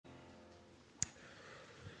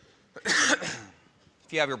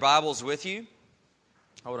If you have your Bibles with you,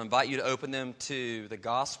 I would invite you to open them to the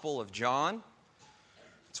Gospel of John.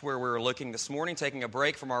 It's where we're looking this morning, taking a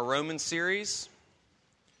break from our Romans series.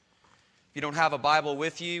 If you don't have a Bible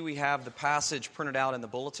with you, we have the passage printed out in the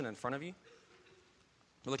bulletin in front of you.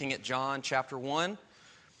 We're looking at John chapter 1.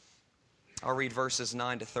 I'll read verses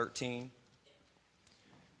 9 to 13.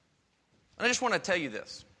 And I just want to tell you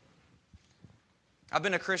this. I've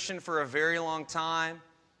been a Christian for a very long time.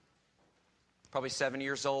 Probably 7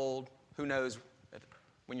 years old. Who knows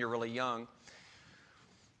when you're really young.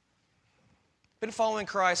 Been following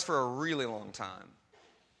Christ for a really long time.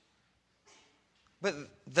 But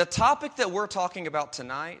the topic that we're talking about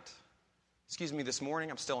tonight, this morning,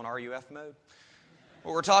 I'm still in RUF mode.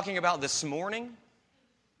 What we're talking about this morning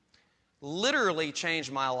literally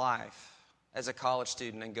changed my life as a college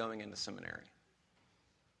student and going into seminary.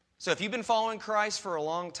 So if you've been following Christ for a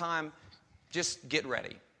long time, just get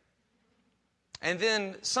ready. And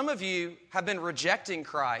then some of you have been rejecting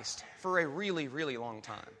Christ for a really, really long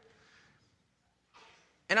time.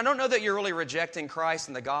 And I don't know that you're really rejecting Christ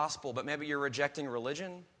and the gospel, but maybe you're rejecting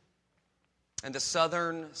religion and the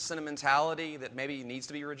Southern sentimentality that maybe needs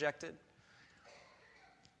to be rejected.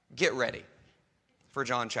 Get ready for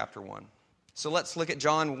John chapter 1. So let's look at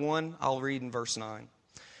John 1. I'll read in verse 9.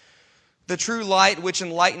 The true light which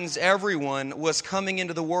enlightens everyone was coming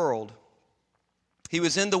into the world. He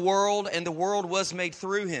was in the world, and the world was made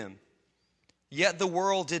through him. Yet the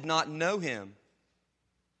world did not know him.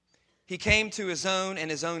 He came to his own, and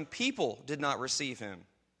his own people did not receive him.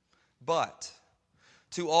 But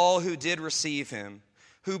to all who did receive him,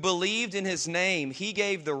 who believed in his name, he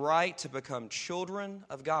gave the right to become children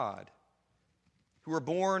of God, who were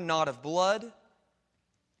born not of blood,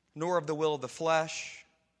 nor of the will of the flesh,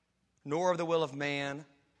 nor of the will of man,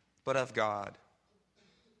 but of God.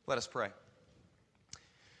 Let us pray.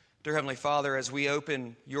 Dear Heavenly Father, as we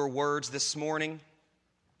open your words this morning,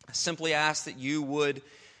 I simply ask that you would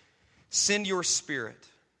send your Spirit.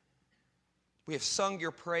 We have sung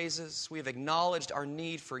your praises. We have acknowledged our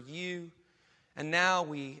need for you. And now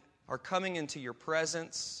we are coming into your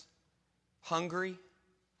presence hungry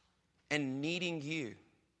and needing you.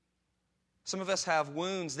 Some of us have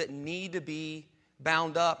wounds that need to be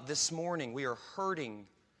bound up this morning. We are hurting.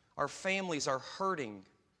 Our families are hurting.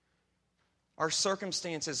 Our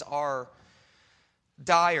circumstances are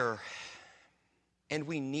dire, and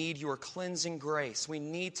we need your cleansing grace. We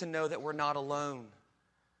need to know that we're not alone.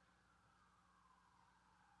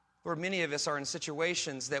 Lord, many of us are in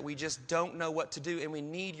situations that we just don't know what to do, and we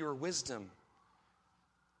need your wisdom.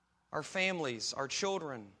 Our families, our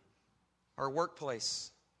children, our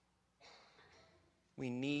workplace.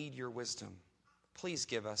 We need your wisdom. Please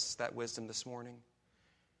give us that wisdom this morning.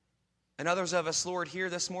 And others of us, Lord,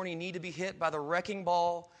 here this morning need to be hit by the wrecking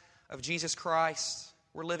ball of Jesus Christ.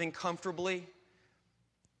 We're living comfortably.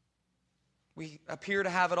 We appear to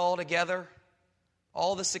have it all together.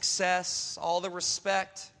 All the success, all the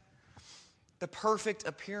respect, the perfect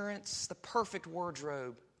appearance, the perfect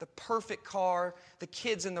wardrobe, the perfect car, the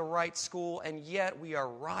kids in the right school, and yet we are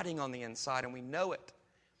rotting on the inside, and we know it.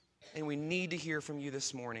 And we need to hear from you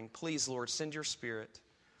this morning. Please, Lord, send your Spirit.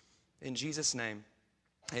 In Jesus' name,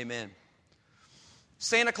 amen.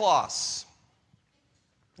 Santa Claus.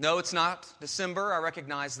 No, it's not December. I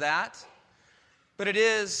recognize that. But it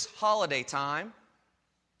is holiday time.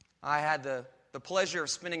 I had the pleasure of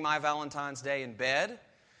spending my Valentine's Day in bed,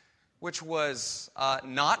 which was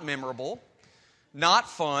not memorable, not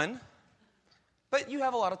fun. But you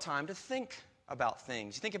have a lot of time to think about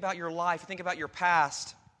things. You think about your life. You think about your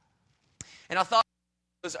past. And I thought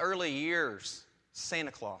those early years, Santa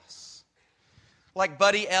Claus. Like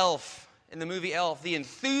Buddy Elf in the movie Elf, the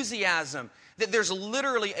enthusiasm that there's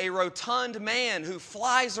literally a rotund man who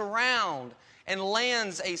flies around and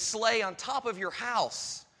lands a sleigh on top of your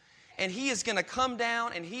house. And he is going to come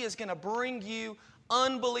down and he is going to bring you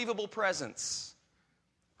unbelievable presents,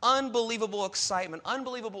 unbelievable excitement,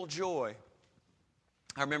 unbelievable joy.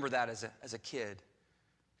 I remember that as a kid.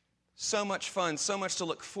 So much fun, so much to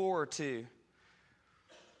look forward to.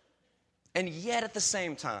 And yet at the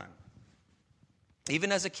same time,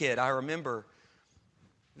 even as a kid, I remember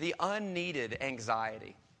the unneeded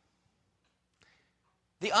anxiety.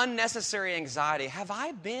 The unnecessary anxiety. Have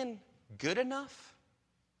I been good enough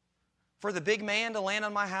for the big man to land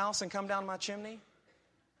on my house and come down my chimney?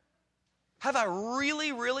 Have I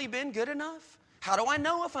really, really been good enough? How do I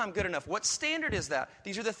know if I'm good enough? What standard is that?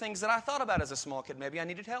 These are the things that I thought about as a small kid. Maybe I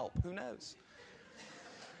needed help. Who knows?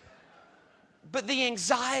 But the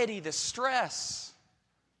anxiety, the stress.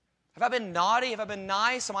 Have I been naughty? Have I been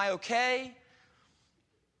nice? Am I okay?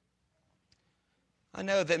 I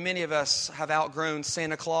know that many of us have outgrown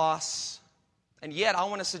Santa Claus, and yet I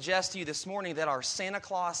want to suggest to you this morning that our Santa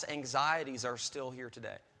Claus anxieties are still here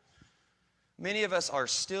today. Many of us are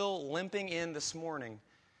still limping in this morning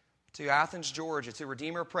to Athens, Georgia, to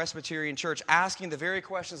Redeemer Presbyterian Church, asking the very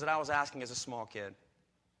questions that I was asking as a small kid.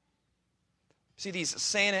 See, these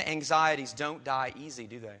Santa anxieties don't die easy,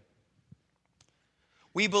 do they?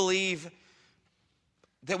 We believe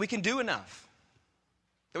that we can do enough,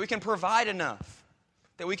 that we can provide enough,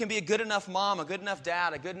 that we can be a good enough mom, a good enough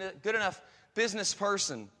dad, a good enough business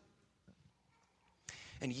person.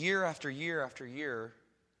 And year after year after year,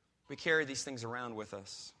 we carry these things around with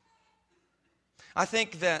us. I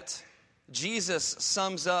think that Jesus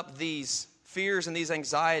sums up these fears and these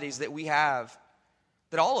anxieties that we have,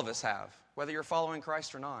 that all of us have, whether you're following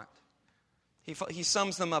Christ or not. He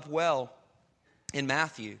sums them up well in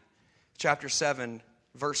Matthew chapter 7,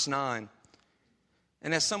 verse 9.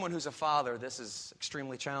 And as someone who's a father, this is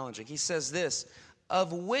extremely challenging. He says this,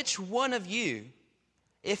 "Of which one of you,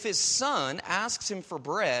 if his son asks him for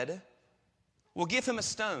bread, will give him a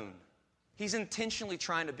stone?" He's intentionally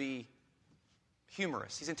trying to be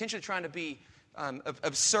humorous. He's intentionally trying to be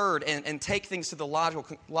absurd and take things to the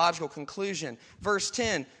logical conclusion. Verse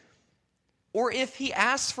 10, "Or if he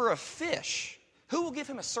asks for a fish, who will give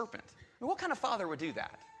him a serpent?" I mean, what kind of father would do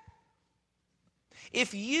that?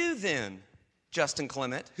 "If you then, Justin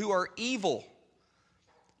Clement, who are evil,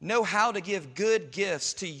 know how to give good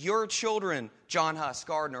gifts to your children," John Huss,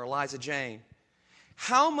 Gardner, Eliza Jane,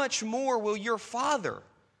 "how much more will your Father,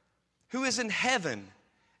 who is in heaven,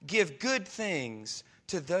 give good things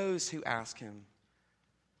to those who ask him?"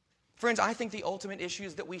 Friends, I think the ultimate issue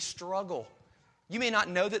is that we struggle. You may not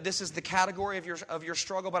know that this is the category of your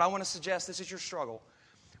struggle, but I want to suggest this is your struggle.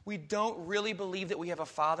 We don't really believe that we have a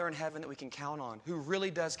Father in heaven that we can count on, who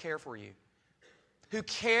really does care for you, who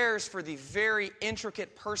cares for the very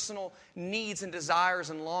intricate personal needs and desires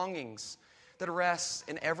and longings that rests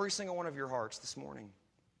in every single one of your hearts this morning.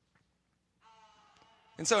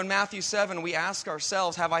 And so in Matthew 7, we ask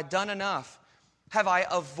ourselves, have I done enough? Have I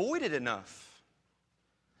avoided enough?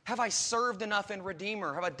 Have I served enough in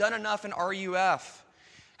Redeemer? Have I done enough in RUF?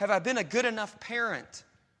 Have I been a good enough parent?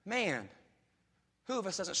 Man, who of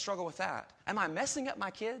us doesn't struggle with that? Am I messing up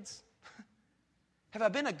my kids? Have I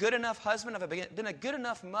been a good enough husband? Have I been a good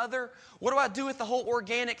enough mother? What do I do with the whole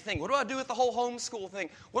organic thing? What do I do with the whole homeschool thing?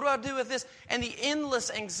 What do I do with this? And the endless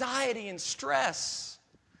anxiety and stress.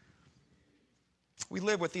 We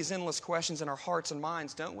live with these endless questions in our hearts and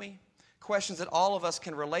minds, don't we? Questions that all of us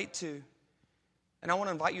can relate to. And I want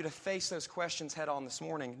to invite you to face those questions head on this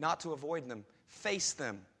morning, not to avoid them. Face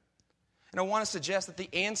them. And I want to suggest that the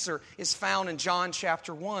answer is found in John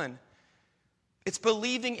chapter 1. It's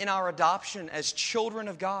believing in our adoption as children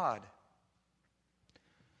of God.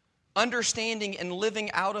 Understanding and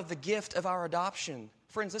living out of the gift of our adoption.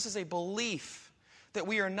 Friends, this is a belief that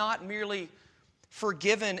we are not merely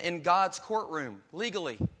forgiven in God's courtroom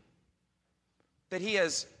legally. That He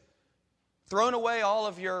has thrown away all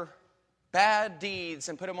of your bad deeds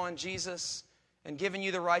and put them on Jesus and given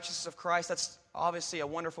you the righteousness of Christ. That's obviously a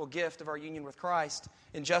wonderful gift of our union with Christ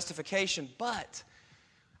in justification. But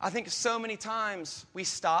I think so many times we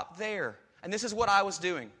stop there. And this is what I was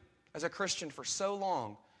doing as a Christian for so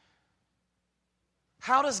long.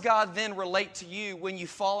 How does God then relate to you when you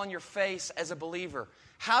fall on your face as a believer?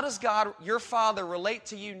 How does God, your Father, relate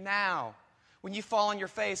to you now when you fall on your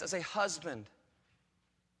face as a husband,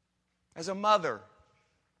 as a mother,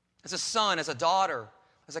 as a son, as a daughter,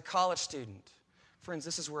 as a college student? Friends,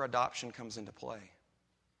 this is where adoption comes into play.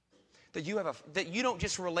 That you don't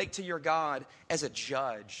just relate to your God as a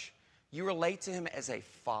judge. You relate to Him as a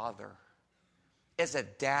father, as a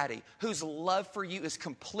daddy, whose love for you is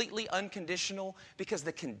completely unconditional because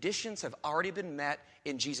the conditions have already been met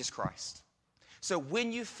in Jesus Christ. So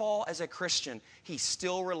when you fall as a Christian, He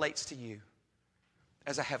still relates to you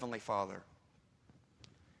as a heavenly Father.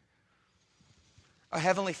 A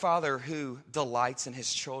heavenly Father who delights in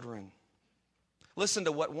His children. Listen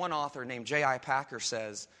to what one author named J.I. Packer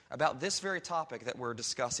says about this very topic that we're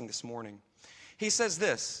discussing this morning. He says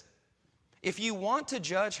this, if you want to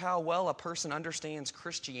judge how well a person understands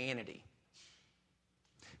Christianity,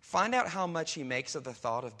 find out how much he makes of the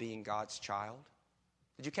thought of being God's child.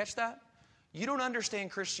 Did you catch that? You don't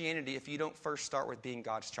understand Christianity if you don't first start with being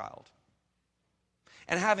God's child.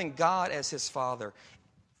 And having God as His Father.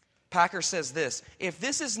 Packer says this, if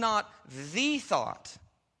this is not the thought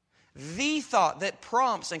that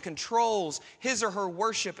prompts and controls his or her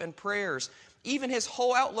worship and prayers, even his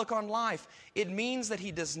whole outlook on life, it means that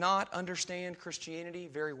he does not understand Christianity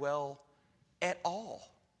very well at all.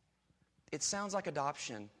 It sounds like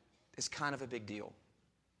adoption is kind of a big deal.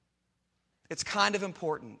 It's kind of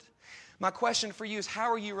important. My question for you is,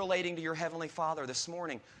 how are you relating to your Heavenly Father this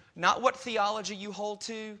morning? Not what theology you hold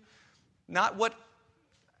to, not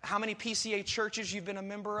how many PCA churches you've been a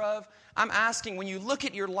member of. I'm asking, when you look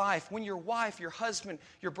at your life, when your wife, your husband,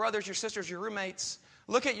 your brothers, your sisters, your roommates,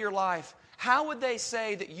 look at your life, how would they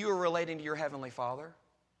say that you are relating to your Heavenly Father?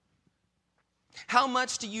 How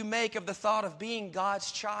much do you make of the thought of being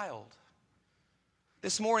God's child?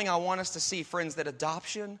 This morning I want us to see, friends, that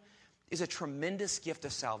adoption is a tremendous gift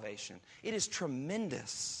of salvation. It is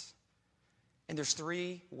tremendous. And there's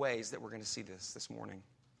 3 ways that we're going to see this morning.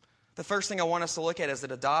 The first thing I want us to look at is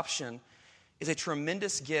that adoption is a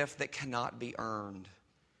tremendous gift that cannot be earned.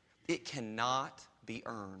 It cannot be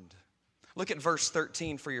earned. Look at verse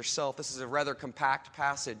 13 for yourself. This is a rather compact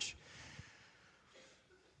passage.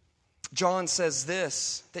 John says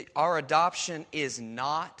this, that our adoption is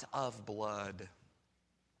not of blood.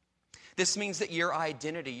 This means that your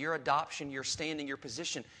identity, your adoption, your standing, your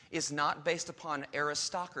position is not based upon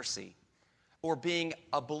aristocracy or being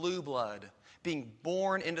a blue blood, being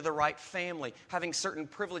born into the right family, having certain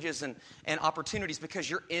privileges and opportunities because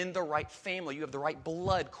you're in the right family. You have the right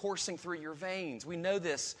blood coursing through your veins. We know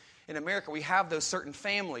this in America. We have those certain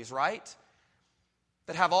families, right?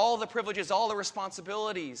 That have all the privileges, all the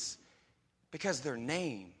responsibilities because their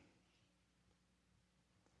name.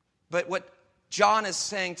 But what John is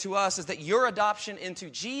saying to us is that your adoption into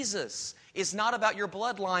Jesus is not about your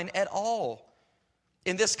bloodline at all.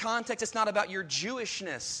 In this context, it's not about your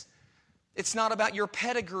Jewishness. It's not about your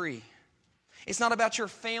pedigree. It's not about your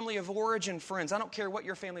family of origin, friends. I don't care what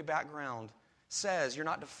your family background says. You're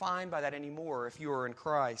not defined by that anymore if you are in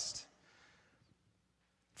Christ.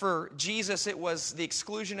 For Jesus, it was the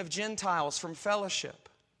exclusion of Gentiles from fellowship.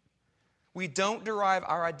 We don't derive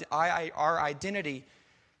our identity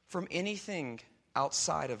from anything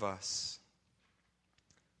outside of us.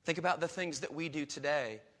 Think about the things that we do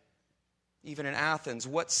today, even in Athens.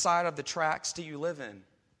 What side of the tracks do you live in?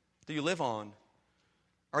 Do you live on?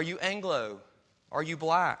 Are you Anglo? Are you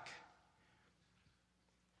black?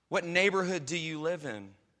 What neighborhood do you live in?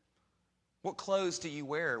 What clothes do you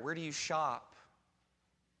wear? Where do you shop?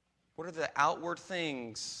 What are the outward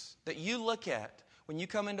things that you look at when you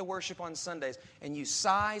come into worship on Sundays and you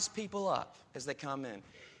size people up as they come in?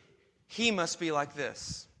 He must be like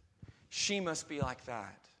this. She must be like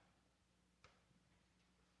that.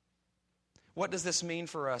 What does this mean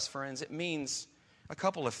for us, friends? It means a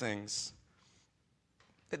couple of things.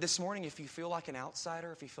 That this morning, if you feel like an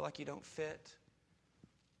outsider, if you feel like you don't fit,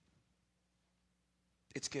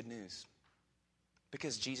 it's good news.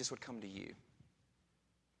 Because Jesus would come to you.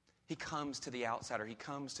 He comes to the outsider. He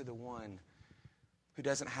comes to the one who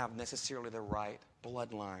doesn't have necessarily the right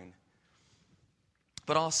bloodline.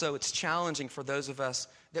 But also, it's challenging for those of us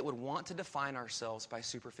that would want to define ourselves by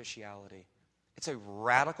superficiality. It's a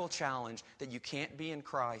radical challenge that you can't be in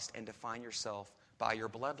Christ and define yourself by your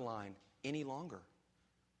bloodline any longer,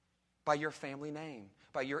 by your family name,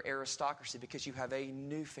 by your aristocracy, because you have a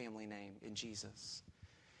new family name in Jesus.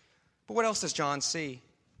 But what else does John see?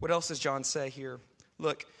 What else does John say here?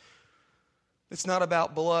 Look, it's not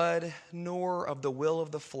about blood nor of the will of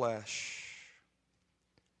the flesh.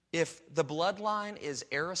 If the bloodline is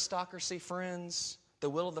aristocracy, friends, the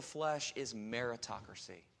will of the flesh is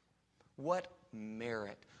meritocracy. What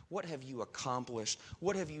merit? What have you accomplished?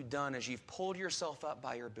 What have you done as you've pulled yourself up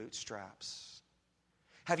by your bootstraps?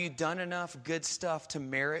 Have you done enough good stuff to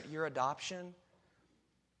merit your adoption?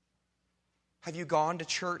 Have you gone to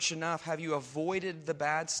church enough? Have you avoided the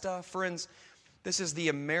bad stuff? Friends, this is the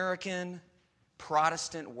American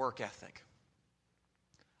Protestant work ethic.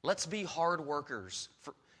 Let's be hard workers,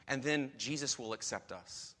 and then Jesus will accept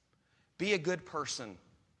us. Be a good person.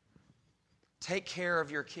 Take care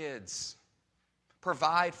of your kids.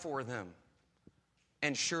 Provide for them.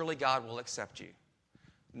 And surely God will accept you.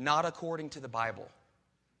 Not according to the Bible.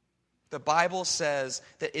 The Bible says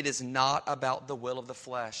that it is not about the will of the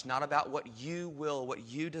flesh, not about what you will, what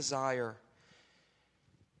you desire.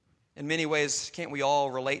 In many ways, can't we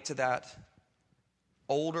all relate to that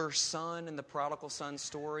older son in the prodigal son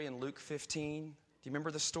story in Luke 15? Do you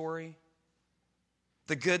remember the story?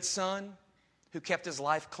 The good son who kept his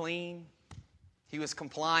life clean. He was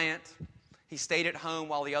compliant. He stayed at home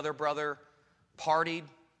while the other brother partied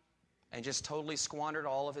and just totally squandered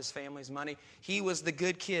all of his family's money. He was the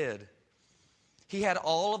good kid. He had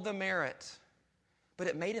all of the merit, but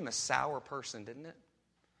it made him a sour person, didn't it?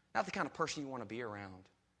 Not the kind of person you want to be around.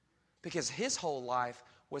 Because his whole life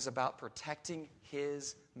was about protecting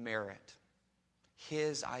his merit,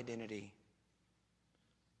 his identity.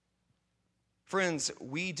 Friends,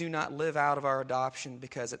 we do not live out of our adoption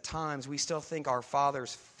because at times we still think our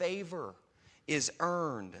Father's favor is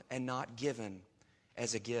earned and not given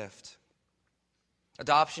as a gift.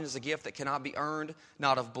 Adoption is a gift that cannot be earned,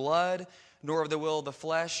 not of blood, nor of the will of the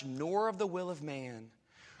flesh, nor of the will of man.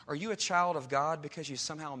 Are you a child of God because you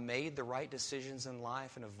somehow made the right decisions in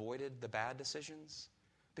life and avoided the bad decisions?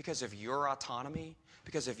 Because of your autonomy?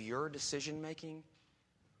 Because of your decision making?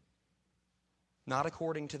 Not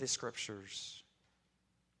according to the Scriptures.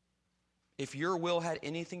 If your will had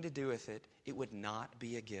anything to do with it, it would not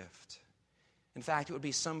be a gift. In fact, it would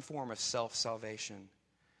be some form of self-salvation.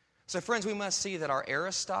 So friends, we must see that our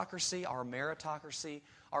aristocracy, our meritocracy,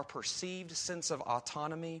 our perceived sense of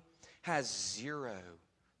autonomy has zero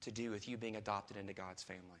to do with you being adopted into God's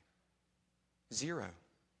family. Zero.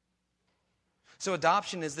 So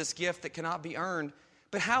adoption is this gift that cannot be earned.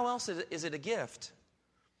 But how else is it a gift?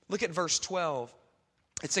 Look at verse 12.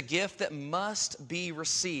 It's a gift that must be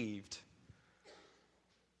received.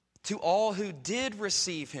 To all who did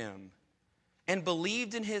receive him and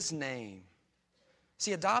believed in his name.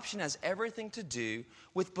 See, adoption has everything to do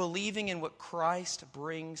with believing in what Christ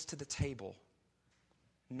brings to the table,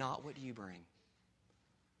 not what you bring.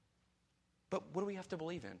 But what do we have to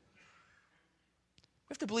believe in? We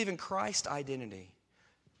have to believe in Christ's identity.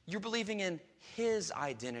 You're believing in his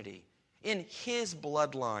identity, in his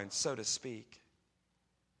bloodline, so to speak,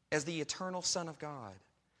 as the eternal Son of God.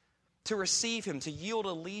 To receive him, to yield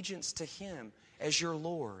allegiance to him as your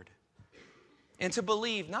Lord. And to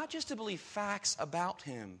believe, not just to believe facts about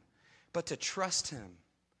him, but to trust him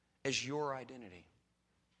as your identity.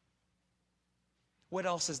 What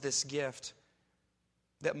else is this gift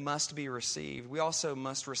that must be received? We also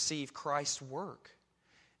must receive Christ's work.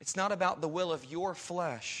 It's not about the will of your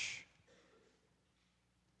flesh,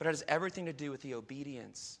 but it has everything to do with the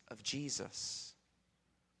obedience of Jesus.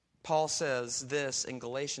 Paul says this in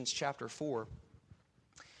Galatians chapter 4.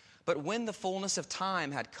 But when the fullness of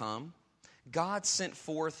time had come, God sent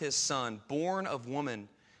forth his Son, born of woman,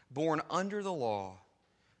 born under the law,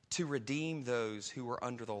 to redeem those who were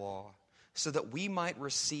under the law, so that we might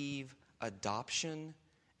receive adoption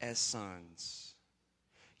as sons.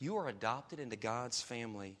 You are adopted into God's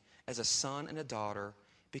family as a son and a daughter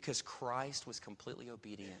because Christ was completely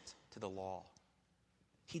obedient to the law.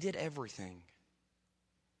 He did everything.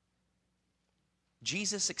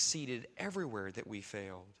 Jesus succeeded everywhere that we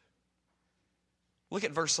failed. Look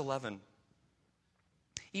at verse 11.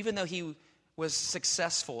 Even though he was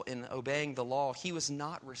successful in obeying the law, he was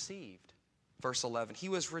not received. Verse 11, he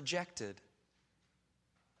was rejected.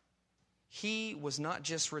 He was not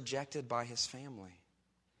just rejected by his family,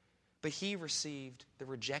 but he received the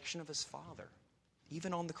rejection of his Father,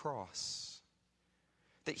 even on the cross.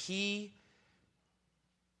 That he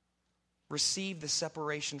received the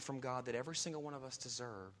separation from God that every single one of us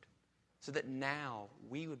deserved, so that now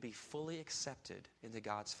we would be fully accepted into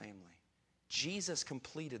God's family. Jesus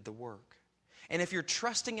completed the work. And if you're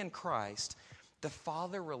trusting in Christ, the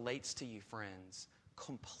Father relates to you, friends,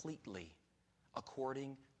 completely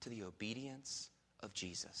according to the obedience of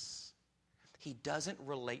Jesus. He doesn't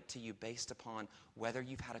relate to you based upon whether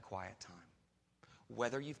you've had a quiet time,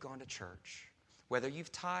 whether you've gone to church, whether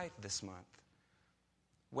you've tithed this month,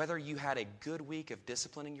 whether you had a good week of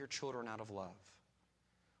disciplining your children out of love,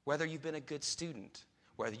 whether you've been a good student,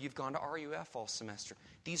 whether you've gone to RUF all semester.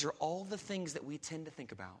 These are all the things that we tend to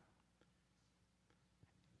think about.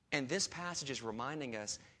 And this passage is reminding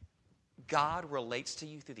us God relates to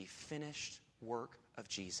you through the finished work of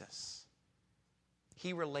Jesus.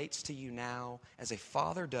 He relates to you now as a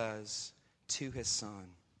father does to his son.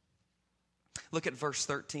 Look at verse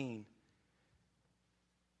 13.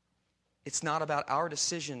 It's not about our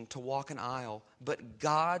decision to walk an aisle, but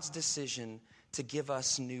God's decision to give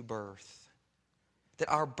us new birth. That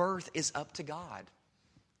our birth is up to God,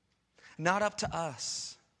 not up to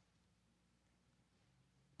us.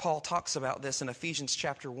 Paul talks about this in Ephesians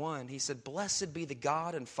chapter 1. He said, "Blessed be the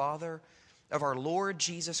God and Father of our Lord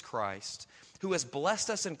Jesus Christ, who has blessed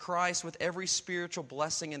us in Christ with every spiritual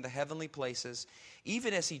blessing in the heavenly places,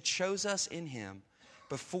 even as he chose us in him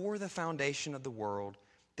before the foundation of the world,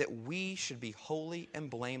 that we should be holy and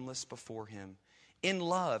blameless before him. In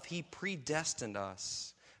love, he predestined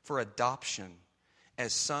us for adoption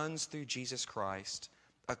as sons through Jesus Christ,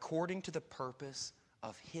 according to the purpose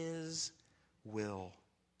of his will."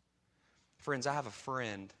 Friends, I have a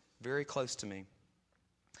friend very close to me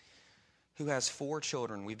who has 4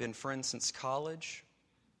 children. We've been friends since college,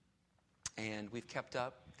 and we've kept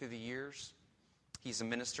up through the years. He's a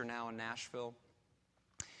minister now in Nashville.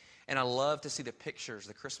 And I love to see the pictures,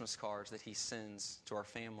 the Christmas cards that he sends to our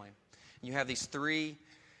family. You have these 3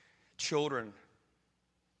 children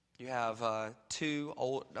You have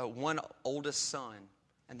one oldest son,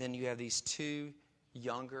 and then you have these two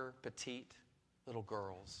younger, petite little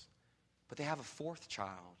girls. But they have a fourth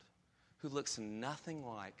child who looks nothing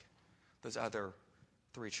like those other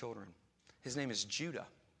three children. His name is Judah.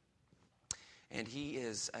 And he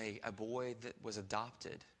is a boy that was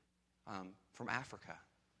adopted from Africa.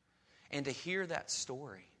 And to hear that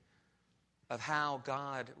story of how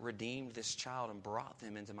God redeemed this child and brought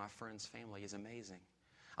them into my friend's family is amazing.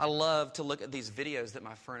 I love to look at these videos that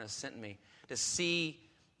my friend has sent me to see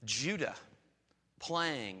Judah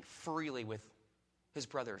playing freely with his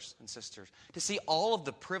brothers and sisters, to see all of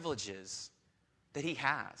the privileges that he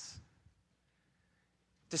has,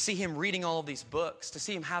 to see him reading all of these books, to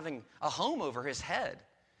see him having a home over his head,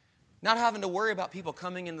 not having to worry about people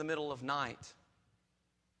coming in the middle of night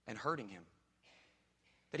and hurting him,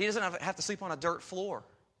 that he doesn't have to sleep on a dirt floor.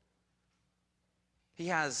 He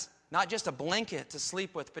has not just a blanket to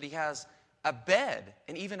sleep with, but he has a bed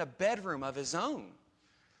and even a bedroom of his own.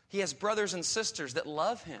 He has brothers and sisters that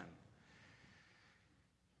love him.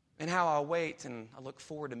 And how I wait and I look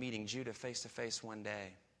forward to meeting Judah face to face one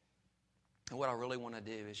day. And what I really want to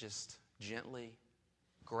do is just gently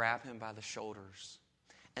grab him by the shoulders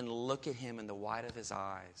and look at him in the white of his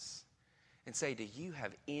eyes and say, do you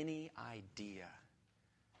have any idea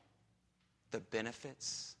the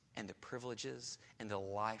benefits and the privileges and the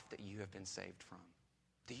life that you have been saved from?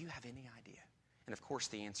 Do you have any idea? And of course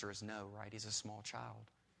the answer is no, right? He's a small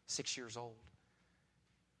child, 6 years old.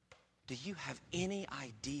 Do you have any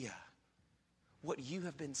idea what you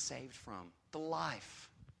have been saved from? The life,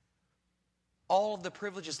 all of the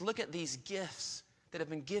privileges. Look at these gifts that have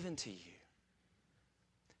been given to you.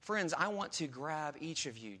 Friends, I want to grab each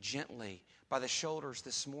of you gently by the shoulders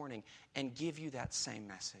this morning and give you that same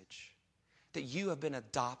message, that you have been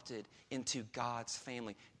adopted into God's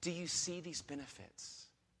family. Do you see these benefits?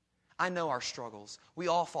 I know our struggles. We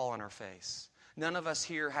all fall on our face. None of us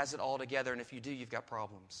here has it all together, and if you do, you've got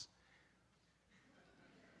problems.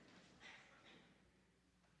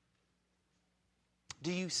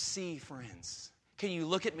 Do you see, friends? Can you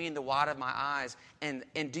look at me in the white of my eyes and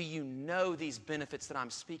do you know these benefits that I'm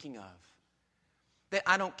speaking of? That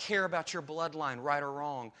I don't care about your bloodline, right or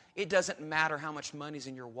wrong. It doesn't matter how much money's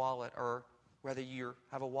in your wallet or whether you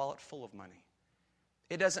have a wallet full of money.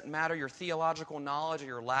 It doesn't matter your theological knowledge or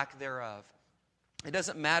your lack thereof. It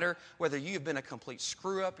doesn't matter whether you've been a complete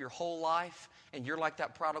screw-up your whole life and you're like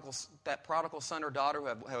that prodigal son or daughter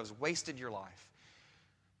who has wasted your life.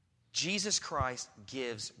 Jesus Christ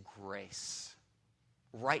gives grace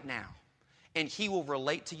right now. And he will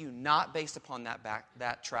relate to you not based upon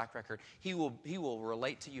that track record. He will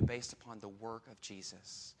relate to you based upon the work of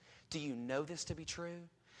Jesus. Do you know this to be true?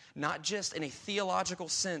 Not just in a theological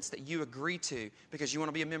sense that you agree to because you want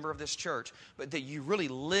to be a member of this church, but that you really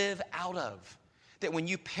live out of. That when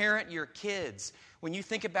you parent your kids, when you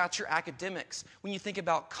think about your academics, when you think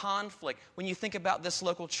about conflict, when you think about this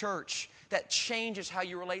local church, that changes how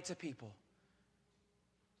you relate to people.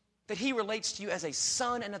 That he relates to you as a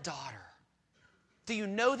son and a daughter. Do you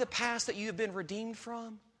know the past that you have been redeemed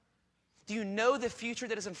from? Do you know the future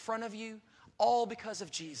that is in front of you? All because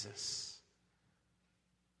of Jesus.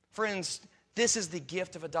 Friends, this is the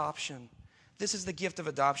gift of adoption. This is the gift of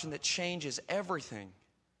adoption that changes everything.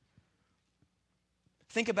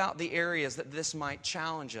 Think about the areas that this might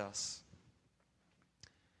challenge us.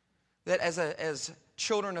 That as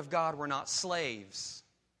children of God, we're not slaves.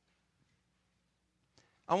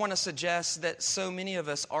 I want to suggest that so many of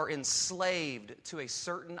us are enslaved to a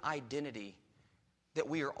certain identity that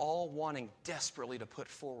we are all wanting desperately to put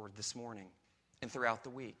forward this morning and throughout the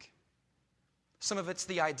week. Some of it's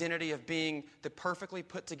the identity of being the perfectly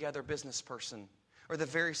put together business person, or the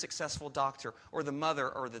very successful doctor, or the mother,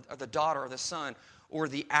 or the daughter, or the son, or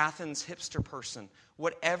the Athens hipster person.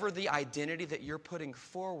 Whatever the identity that you're putting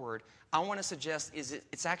forward, I want to suggest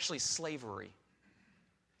it's actually slavery.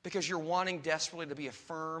 Because you're wanting desperately to be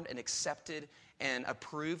affirmed and accepted and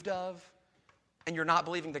approved of, and you're not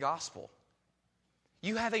believing the gospel.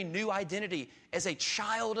 You have a new identity as a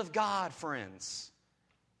child of God, friends.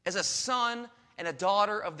 As a son and a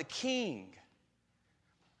daughter of the King.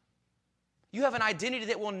 You have an identity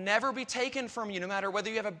that will never be taken from you, no matter whether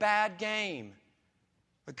you have a bad game,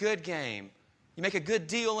 a good game. You make a good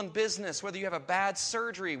deal in business, whether you have a bad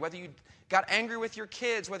surgery, whether you got angry with your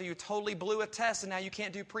kids, whether you totally blew a test and now you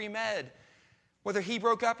can't do pre-med, whether he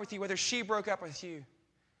broke up with you, whether she broke up with you,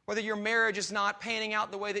 whether your marriage is not panning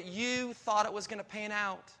out the way that you thought it was going to pan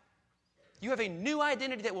out. You have a new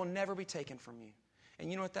identity that will never be taken from you. And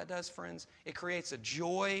you know what that does, friends? It creates a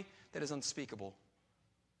joy that is unspeakable.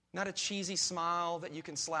 Not a cheesy smile that you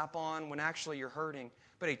can slap on when actually you're hurting,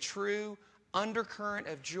 but a true undercurrent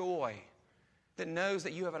of joy that knows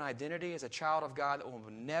that you have an identity as a child of God that will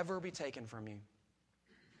never be taken from you.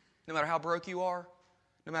 No matter how broke you are,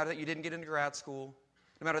 no matter that you didn't get into grad school,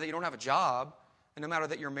 no matter that you don't have a job, and no matter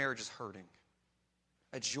that your marriage is hurting.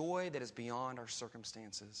 A joy that is beyond our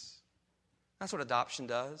circumstances. That's what adoption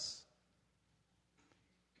does.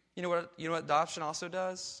 You know what adoption also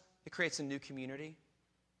does? It creates a new community.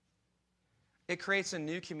 It creates a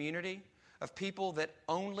new community of people that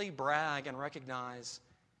only brag and recognize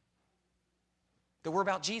that we're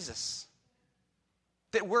about Jesus.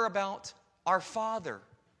 That we're about our Father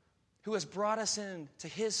who has brought us into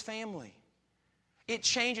His family. It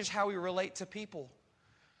changes how we relate to people.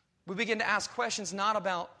 We begin to ask questions not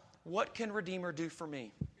about what can Redeemer do for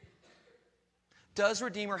me? Does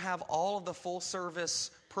Redeemer have all of the full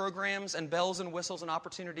service programs and bells and whistles and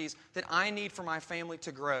opportunities that I need for my family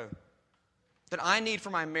to grow? That I need for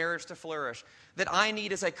my marriage to flourish? That I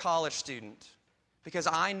need as a college student? Because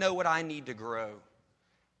I know what I need to grow.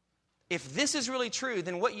 If this is really true,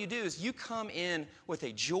 then what you do is you come in with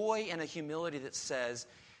a joy and a humility that says,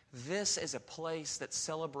 this is a place that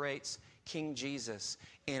celebrates King Jesus.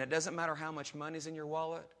 And it doesn't matter how much money's in your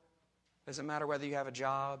wallet. It doesn't matter whether you have a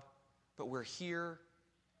job. But we're here,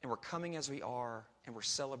 and we're coming as we are, and we're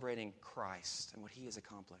celebrating Christ and what He has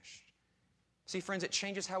accomplished. See, friends, it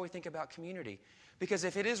changes how we think about community. Because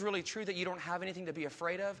if it is really true that you don't have anything to be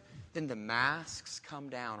afraid of, then the masks come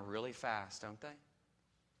down really fast, don't they?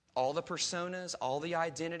 All the personas, all the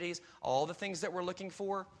identities, all the things that we're looking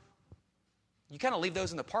for, you kind of leave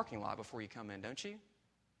those in the parking lot before you come in, don't you?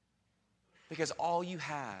 Because all you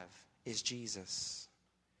have is Jesus.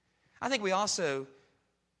 I think we also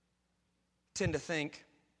tend to think,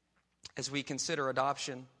 as we consider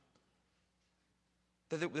adoption,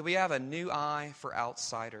 that we have a new eye for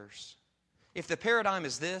outsiders. If the paradigm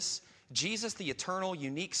is this, Jesus, the eternal,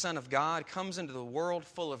 unique Son of God, comes into the world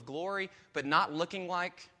full of glory, but not looking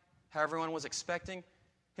like how everyone was expecting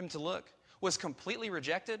Him to look, was completely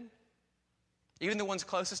rejected. Even the ones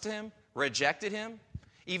closest to Him rejected Him.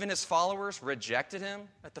 Even His followers rejected Him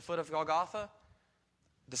at the foot of Golgotha.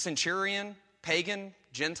 The centurion, pagan,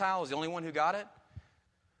 Gentile was the only one who got it.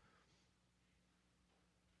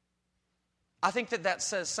 I think that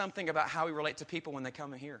says something about how we relate to people when they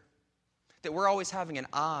come in here. That we're always having an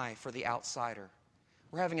eye for the outsider.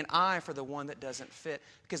 We're having an eye for the one that doesn't fit.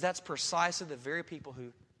 Because that's precisely the very people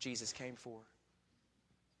who Jesus came for.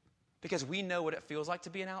 Because we know what it feels like to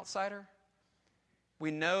be an outsider.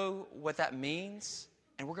 We know what that means.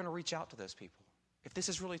 And we're going to reach out to those people. If this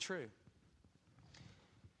is really true.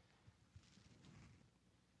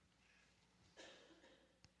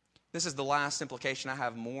 This is the last implication. I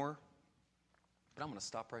have more. But I'm going to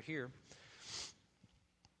stop right here.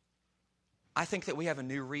 I think that we have a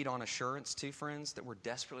new read on assurance too, friends, that we're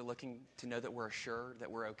desperately looking to know that we're assured,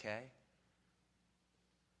 that we're okay.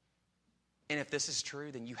 And if this is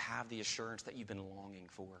true, then you have the assurance that you've been longing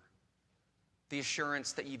for. The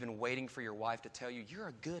assurance that you've been waiting for your wife to tell you, you're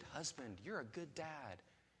a good husband, you're a good dad.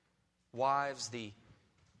 Wives, the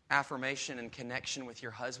affirmation and connection with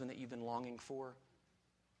your husband that you've been longing for.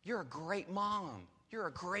 You're a great mom, you're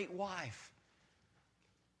a great wife.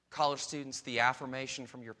 College students, the affirmation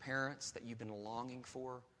from your parents that you've been longing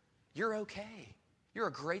for. You're okay. You're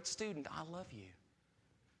a great student. I love you.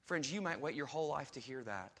 Friends, you might wait your whole life to hear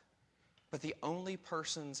that. But the only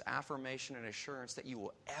person's affirmation and assurance that you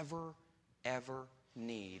will ever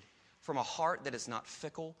need from a heart that is not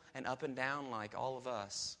fickle and up and down like all of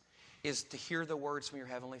us is to hear the words from your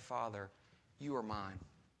Heavenly Father, you are mine.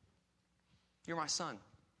 You're my son.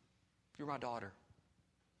 You're my daughter.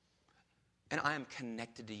 And I am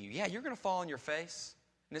connected to you. Yeah, you're going to fall on your face,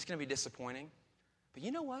 and it's going to be disappointing. But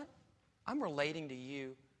you know what? I'm relating to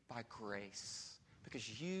you by grace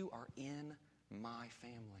because you are in my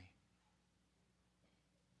family.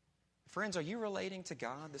 Friends, are you relating to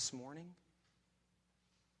God this morning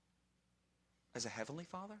as a heavenly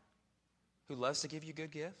Father who loves to give you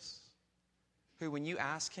good gifts? Who, when you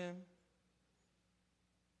ask Him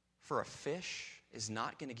for a fish, is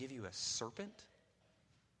not going to give you a serpent?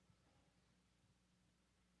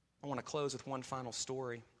 I want to close with one final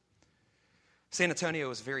story. San Antonio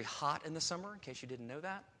was very hot in the summer, in case you didn't know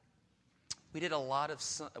that. We did a lot of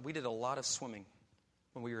swimming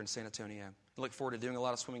when we were in San Antonio. I look forward to doing a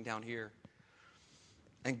lot of swimming down here.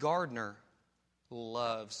 And Gardner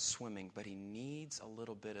loves swimming, but he needs a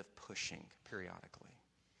little bit of pushing periodically.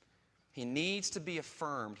 He needs to be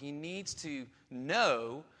affirmed. He needs to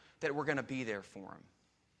know that we're going to be there for him.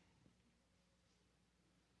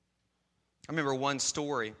 I remember one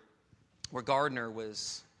story where Gardner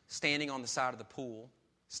was standing on the side of the pool,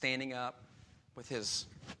 standing up with his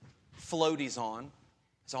floaties on,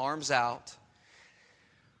 his arms out.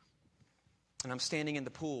 And I'm standing in the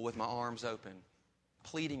pool with my arms open,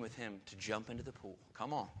 pleading with him to jump into the pool.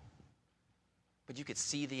 Come on. But you could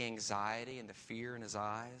see the anxiety and the fear in his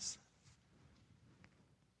eyes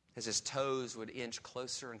as his toes would inch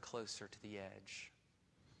closer and closer to the edge.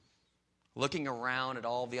 Looking around at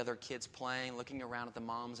all the other kids playing, looking around at the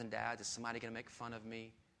moms and dads. Is somebody going to make fun of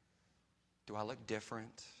me? Do I look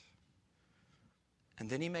different? And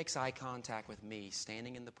then he makes eye contact with me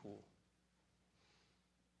standing in the pool.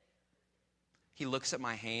 He looks at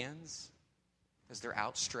my hands as they're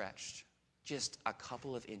outstretched, just a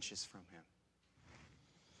couple of inches from him.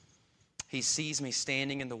 He sees me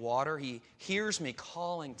standing in the water. He hears me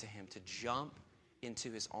calling to him to jump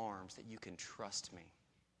into his arms, that you can trust me.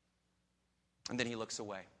 And then he looks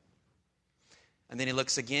away. And then he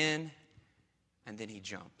looks again, and then he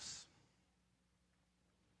jumps.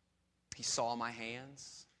 He saw my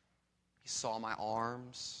hands. He saw my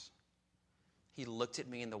arms. He looked at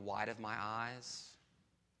me in the white of my eyes.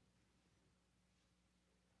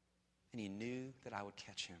 And he knew that I would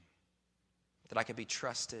catch him, that I could be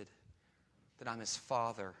trusted, that I'm his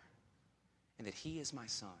father, and that he is my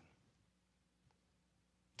son.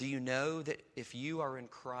 Do you know that if you are in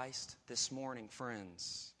Christ this morning,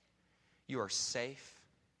 friends, you are safe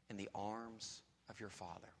in the arms of your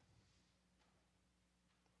Father?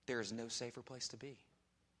 There is no safer place to be.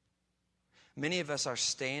 Many of us are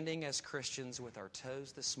standing as Christians with our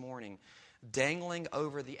toes this morning, dangling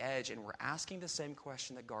over the edge, and we're asking the same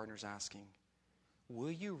question that Gardner's asking.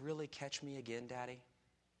 Will you really catch me again, Daddy?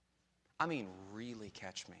 I mean, really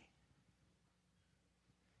catch me.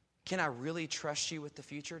 Can I really trust you with the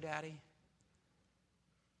future, Daddy?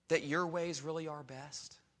 That your ways really are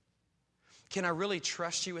best? Can I really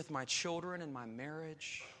trust you with my children and my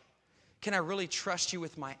marriage? Can I really trust you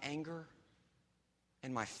with my anger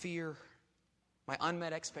and my fear, my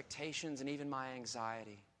unmet expectations, and even my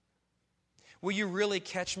anxiety? Will you really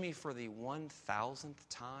catch me for the 1,000th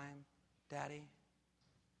time, Daddy?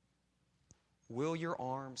 Will your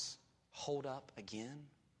arms hold up again?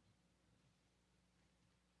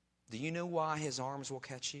 Do you know why his arms will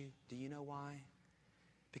catch you? Do you know why?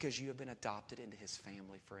 Because you have been adopted into his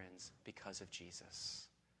family, friends, because of Jesus.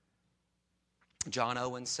 John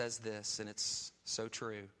Owen says this, and it's so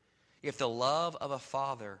true. If the love of a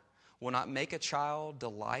father will not make a child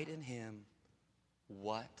delight in him,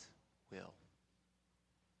 what will?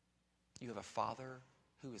 You have a Father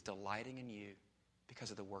who is delighting in you because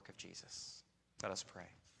of the work of Jesus. Let us pray.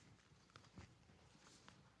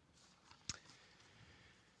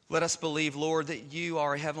 Let us believe, Lord, that you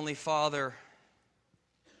are a heavenly Father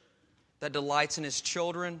that delights in his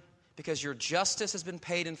children because your justice has been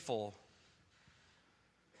paid in full.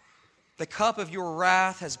 The cup of your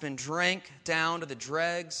wrath has been drank down to the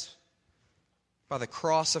dregs by the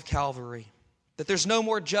cross of Calvary. That there's no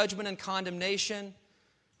more judgment and condemnation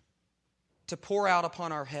to pour out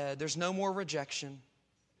upon our head. There's no more rejection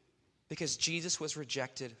because Jesus was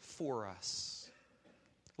rejected for us.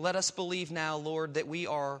 Let us believe now, Lord, that we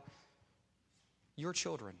are your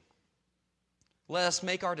children. Let us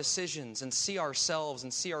make our decisions and see ourselves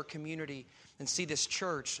and see our community and see this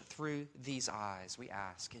church through these eyes, we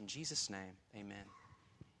ask. In Jesus' name, amen.